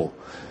publicly before.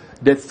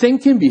 The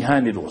thinking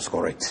behind it was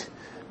correct.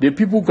 The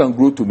people can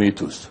grow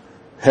tomatoes,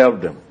 help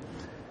them.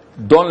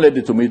 Don't let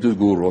the tomatoes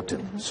go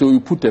rotten. So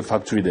you put a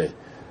factory there.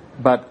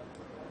 But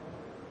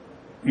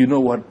you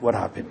know what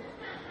happened?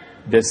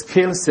 the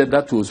skill set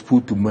that was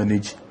put to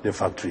manage the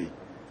factory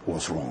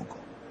was wrong.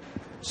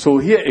 So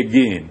here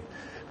again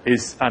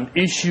is an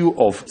issue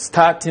of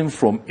starting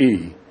from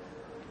A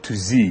to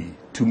Z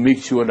to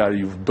make sure that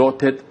you've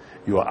dotted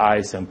your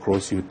I's and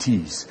crossed your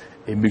T's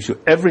and make sure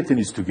everything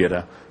is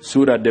together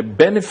so that the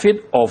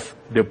benefit of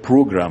the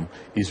program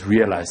is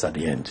realized at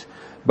the end.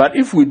 But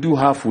if we do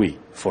halfway,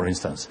 for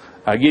instance,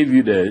 I gave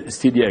you the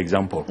stadium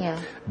example.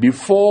 Yeah.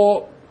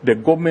 Before the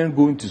government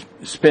going to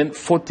spend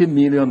 $40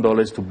 million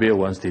to build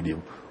one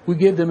stadium, we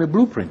gave them a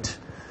blueprint.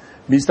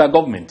 Mr.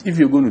 Government, if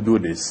you're going to do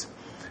this,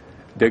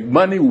 the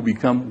money will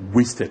become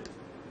wasted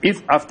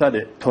if after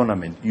the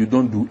tournament you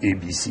don't do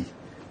ABC.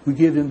 We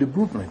gave them the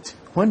blueprint.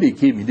 When they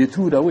came in, they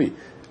threw it away.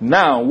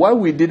 Now, what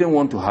we didn't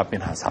want to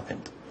happen has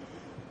happened.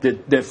 The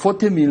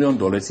 $40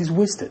 million is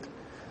wasted.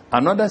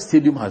 Another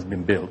stadium has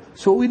been built.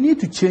 So we need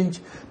to change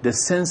the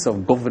sense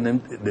of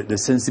governance, the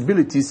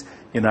sensibilities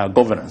in our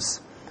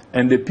governance,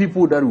 and the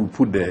people that we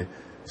put there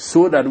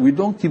so that we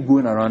don't keep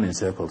going around in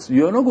circles.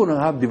 You're not going to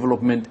have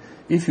development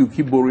if you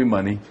keep borrowing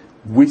money,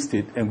 waste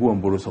it, and go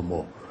and borrow some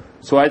more.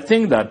 So I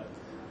think that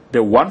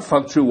the one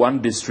factory,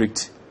 one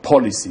district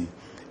policy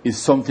is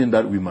something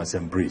that we must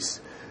embrace.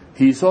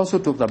 He's also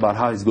talked about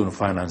how he's going to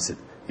finance it.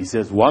 He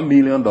says $1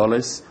 million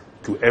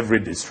to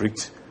every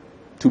district.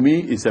 To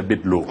me, it's a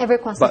bit low. Every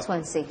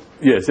constituency.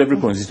 But, yes, every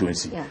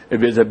constituency. Yeah.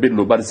 It's a bit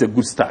low, but it's a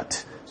good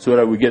start. So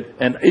that we get,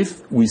 and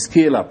if we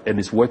scale up and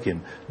it's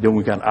working, then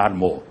we can add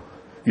more.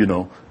 You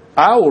know,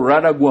 I would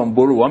rather go and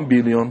borrow $1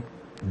 billion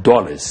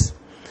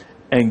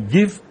and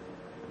give,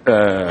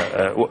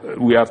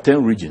 we have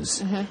 10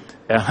 regions,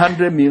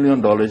 $100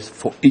 million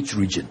for each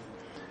region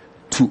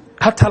to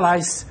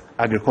catalyze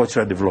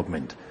agricultural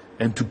development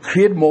and to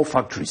create more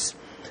factories.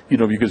 You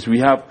know, because we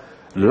have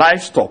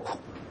livestock.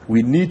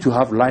 We need to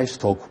have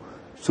livestock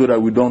so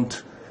that we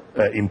don't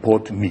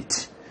import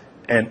meat.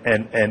 And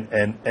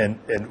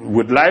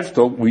with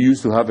livestock, we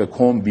used to have a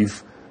corned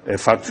beef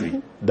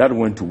factory. That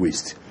went to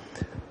waste.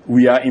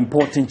 We are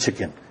importing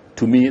chicken.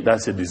 To me,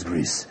 that's a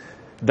disgrace.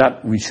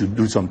 That we should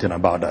do something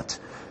about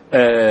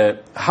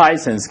that.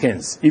 Hides and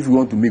skins. If we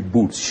want to make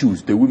boots,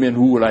 shoes, the women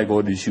who like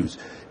all these shoes.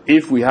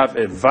 If we have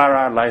a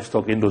viral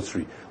livestock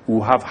industry,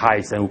 we'll have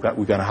hides and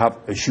we can have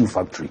a shoe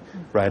factory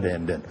right there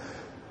and then.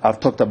 I've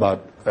talked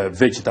about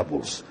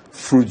vegetables,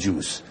 fruit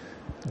juice.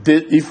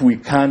 If we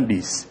can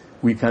this,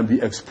 we can be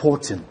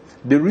exporting.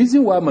 The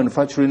reason why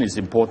manufacturing is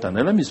important,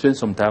 and let me spend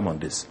some time on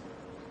this.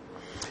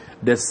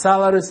 The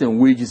salaries and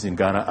wages in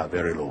Ghana are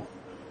very low.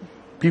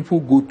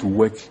 People go to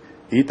work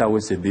 8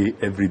 hours a day,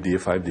 every day,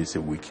 5 days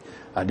a week.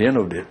 At the end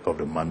of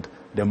the month,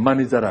 the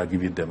monies that are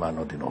given them are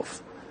not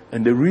enough.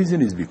 And the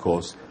reason is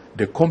because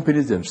the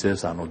companies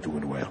themselves are not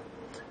doing well.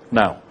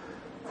 Now,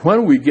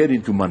 when we get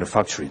into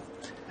manufacturing,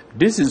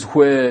 this is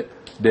where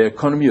the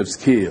economy of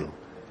scale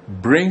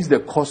brings the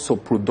cost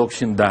of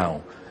production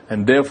down,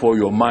 and therefore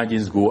your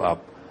margins go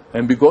up.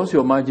 And because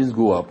your margins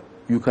go up,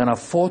 you can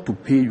afford to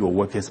pay your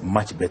workers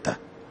much better.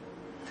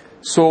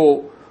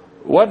 So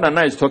what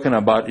Nana is talking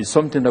about is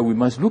something that we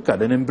must look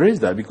at and embrace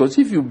that, because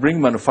if you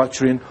bring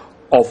manufacturing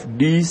of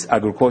these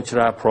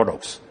agricultural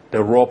products,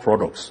 the raw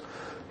products,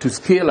 to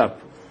scale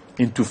up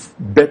into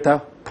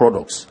better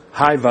products,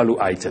 high-value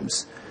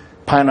items,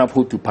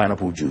 pineapple to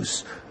pineapple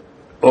juice,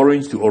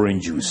 orange to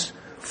orange juice,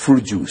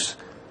 fruit juice,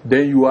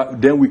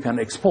 then we can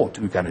export.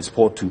 We can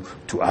export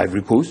to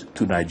Ivory Coast,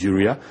 to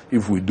Nigeria.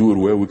 If we do it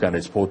well, we can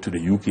export to the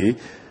UK.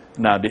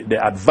 Now, the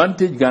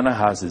advantage Ghana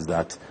has is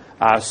that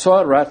our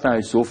soil right now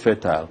is so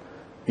fertile.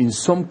 In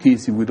some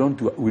cases, we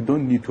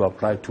don't need to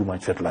apply too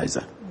much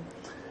fertilizer.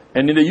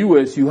 And in the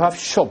US, you have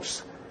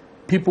shops,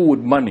 people with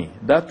money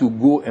that will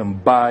go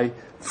and buy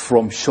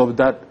from shops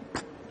that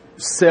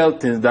sell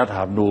things that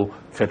have no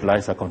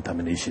fertilizer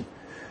contamination.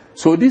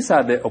 So these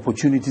are the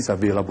opportunities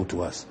available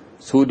to us.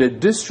 So the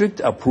district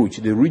approach,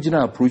 the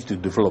regional approach to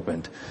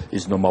development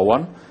is number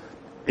one.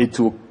 It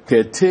will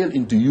curtail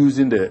into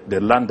using the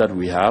land that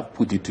we have,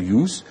 put it to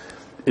use.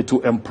 It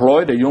will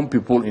employ the young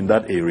people in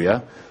that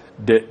area.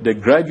 The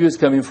graduates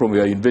coming from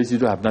your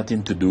university have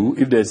nothing to do.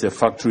 If there's a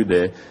factory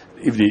there,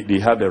 if they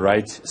have the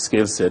right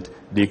skill set,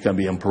 they can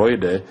be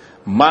employed there.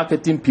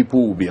 Marketing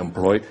people will be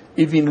employed.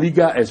 Even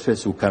legal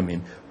experts will come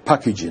in.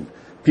 Packaging,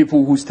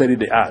 people who study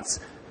the arts,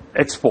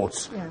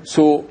 exports. Yeah.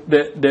 So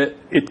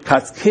it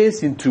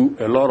cascades into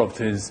a lot of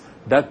things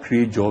that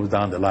create jobs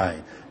down the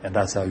line, and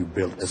that's how you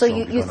build a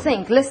strong economy.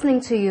 Think,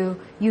 listening to you,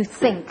 you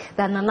think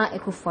that Nana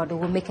Akufo-Addo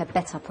will make a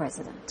better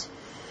president?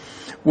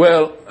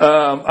 Well,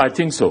 I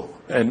think so.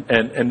 And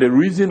the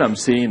reason I'm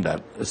saying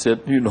that, I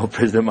said,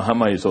 President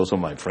Mahama is also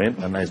my friend,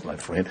 Nana is my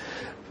friend,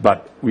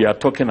 but we are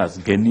talking as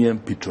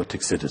Ghanaian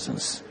patriotic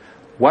citizens.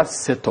 What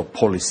set of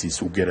policies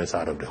will get us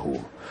out of the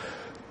hole?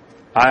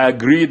 I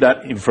agree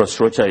that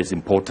infrastructure is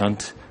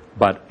important,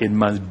 but it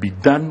must be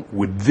done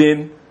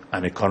within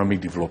an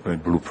economic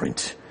development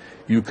blueprint.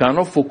 You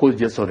cannot focus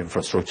just on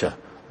infrastructure,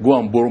 go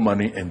and borrow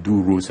money and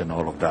do roads and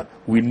all of that.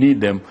 We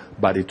need them,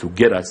 but it will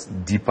get us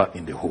deeper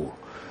in the hole.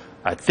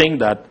 I think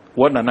that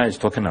what Nana is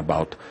talking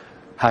about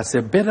has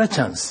a better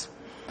chance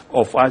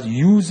of us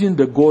using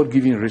the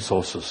God-given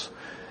resources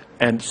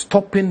and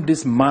stopping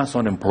this mass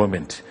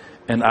unemployment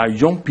and our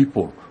young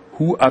people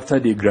who after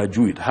they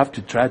graduate have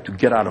to try to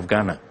get out of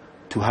Ghana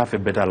to have a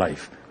better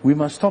life. We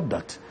must stop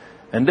that.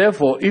 And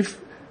therefore, if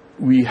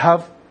we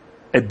have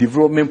a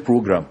development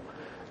program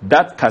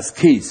that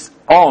cascades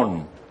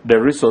on the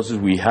resources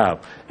we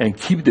have and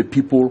keep the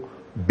people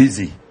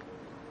busy,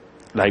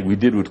 like we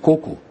did with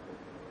cocoa,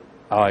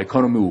 our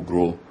economy will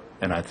grow,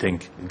 and I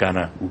think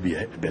Ghana will be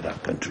a better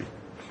country.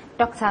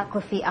 Dr.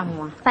 Kofi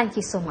Amoah, thank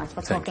you so much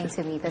for talking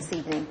to me this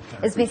evening.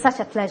 It's been such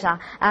a pleasure.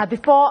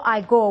 Before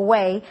I go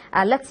away,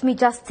 let me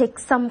just take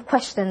some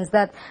questions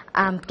that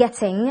I'm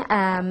getting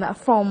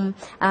from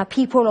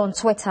people on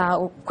Twitter.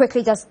 I'll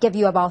quickly just give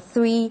you about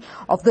 3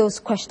 of those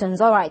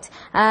questions. All right.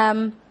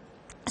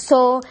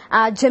 So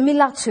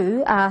Jamila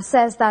too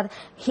says that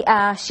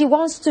she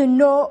wants to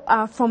know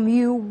from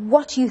you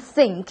what you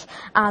think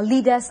our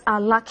leaders are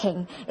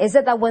lacking. Is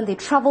it that when they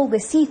travel they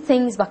see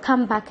things but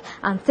come back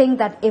and think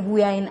that if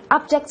we are in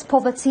abject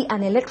poverty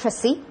and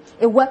illiteracy,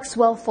 it works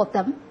well for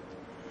them?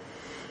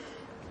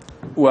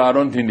 Well, I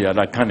don't think they are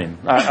that cunning.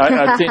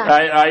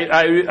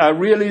 I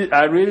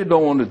really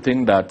don't want to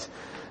think that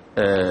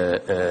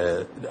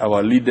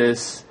our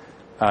leaders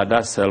are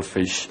that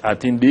selfish. I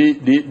think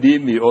they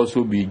may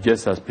also be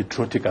just as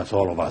patriotic as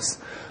all of us.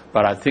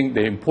 But I think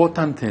the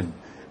important thing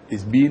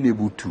is being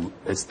able to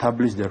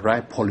establish the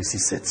right policy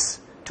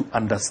sets, to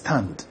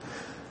understand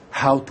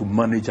how to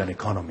manage an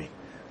economy,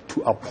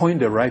 to appoint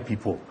the right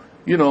people.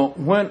 You know,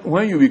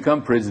 when you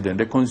become president,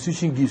 the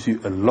Constitution gives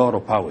you a lot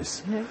of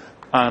powers. Mm-hmm.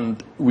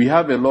 And we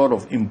have a lot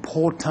of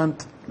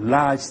important,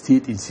 large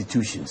state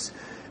institutions.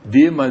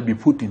 They must be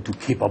put into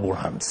capable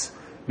hands.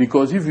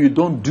 Because if you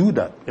don't do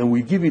that, and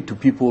we give it to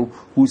people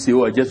who say,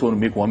 oh, I just want to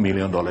make $1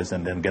 million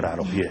and then get out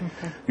of here,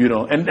 you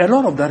know, and a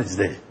lot of that is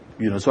there,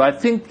 you know. So I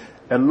think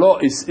a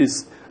lot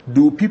is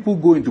do people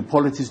go into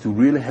politics to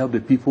really help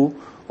the people,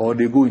 or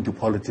they go into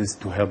politics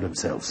to help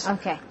themselves?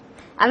 Okay.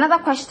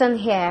 Another question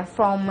here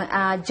from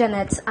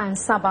Janet and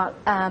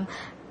Saba.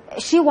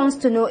 She wants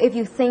to know if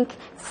you think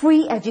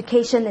free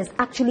education is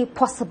actually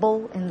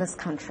possible in this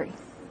country.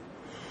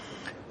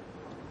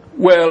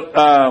 Well,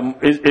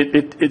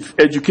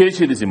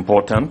 education is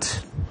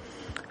important,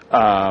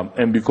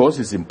 and because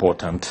it's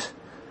important,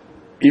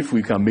 if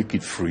we can make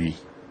it free,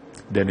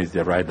 then it's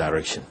the right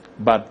direction.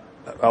 But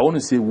I want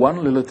to say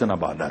one little thing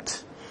about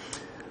that.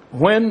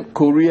 When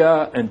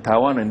Korea and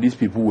Taiwan and these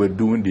people were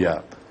doing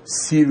their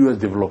serious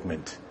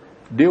development,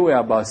 they were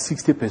about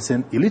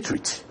 60%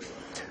 illiterate.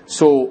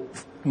 So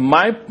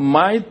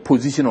my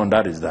position on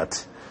that is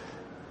that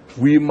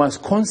we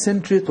must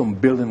concentrate on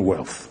building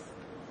wealth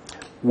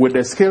with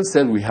the skill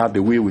set we have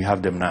the way we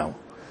have them now,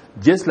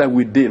 just like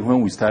we did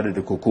when we started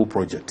the cocoa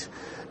project.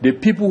 The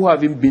people who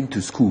haven't been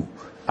to school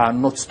are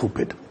not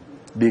stupid.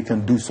 They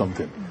can do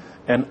something.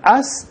 And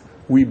as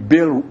we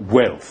build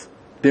wealth,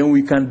 then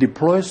we can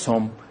deploy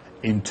some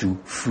into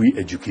free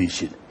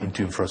education,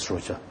 into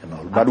infrastructure and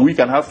all. But we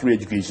can have free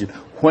education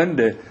when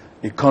the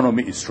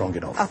economy is strong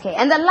enough. Okay,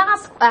 and the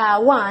last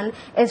one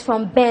is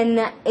from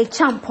Ben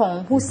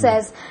Echampong, who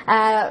says,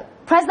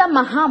 President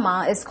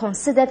Mahama is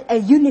considered a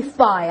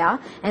unifier,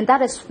 and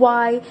that is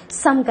why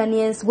some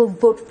Ghanaians will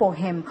vote for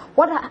him.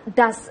 What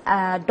does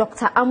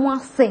Dr.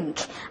 Amoah think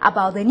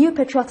about the New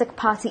Patriotic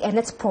Party and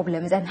its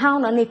problems, and how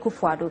Nana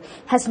Akufo-Addo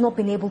has not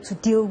been able to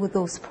deal with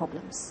those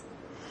problems?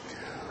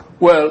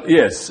 Well,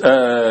 yes,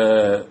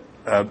 President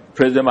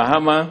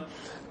Mahama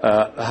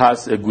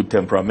has a good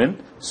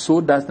temperament.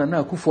 So does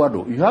Nana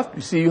Akufo-Addo.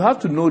 You have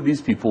to know these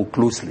people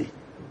closely.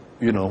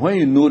 You know, when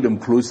you know them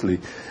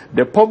closely,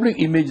 the public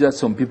image that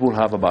some people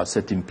have about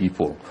certain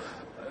people,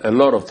 a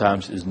lot of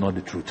times is not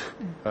the truth.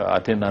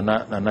 I think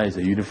Nana is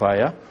a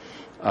unifier,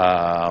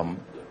 and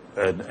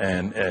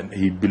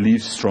he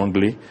believes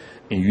strongly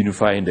in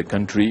unifying the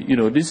country. You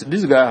know, this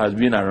guy has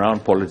been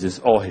around politics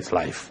all his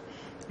life,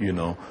 you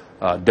know.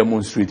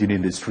 Demonstrating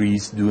in the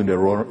streets during the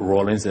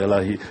Rawlings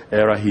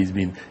era. He's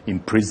been in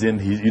prison.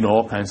 He's, you know,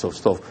 all kinds of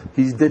stuff.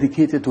 He's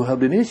dedicated to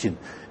help the nation,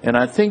 and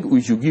I think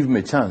we should give him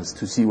a chance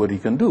to see what he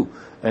can do.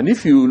 And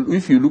if you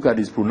look at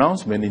his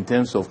pronouncement in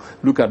terms of,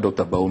 look at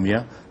Dr.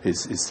 Baumia,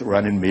 his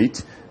running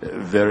mate,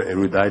 very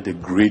erudite, a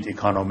great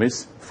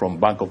economist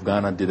from Bank of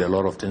Ghana, did a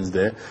lot of things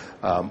there.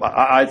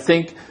 I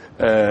think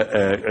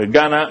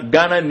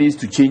Ghana needs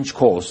to change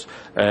course,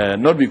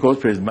 not because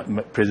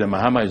President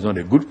Mahama is not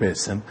a good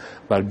person,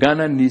 but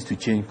Ghana needs to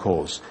change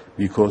course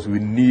because we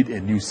need a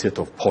new set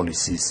of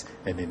policies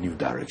and a new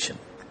direction.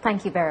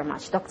 Thank you very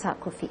much, Dr.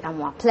 Kofi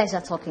Amoah.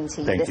 Pleasure talking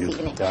to you this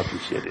evening. I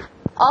appreciate it.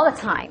 All the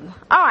time.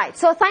 All right,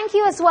 so thank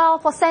you as well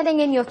for sending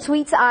in your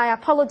tweets. I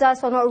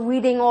apologize for not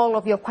reading all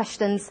of your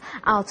questions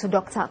out to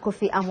Dr.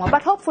 Kofi Amoah,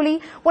 but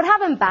hopefully we'll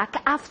have him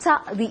back after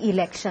the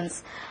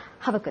elections.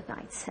 Have a good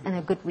night and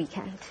a good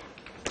weekend.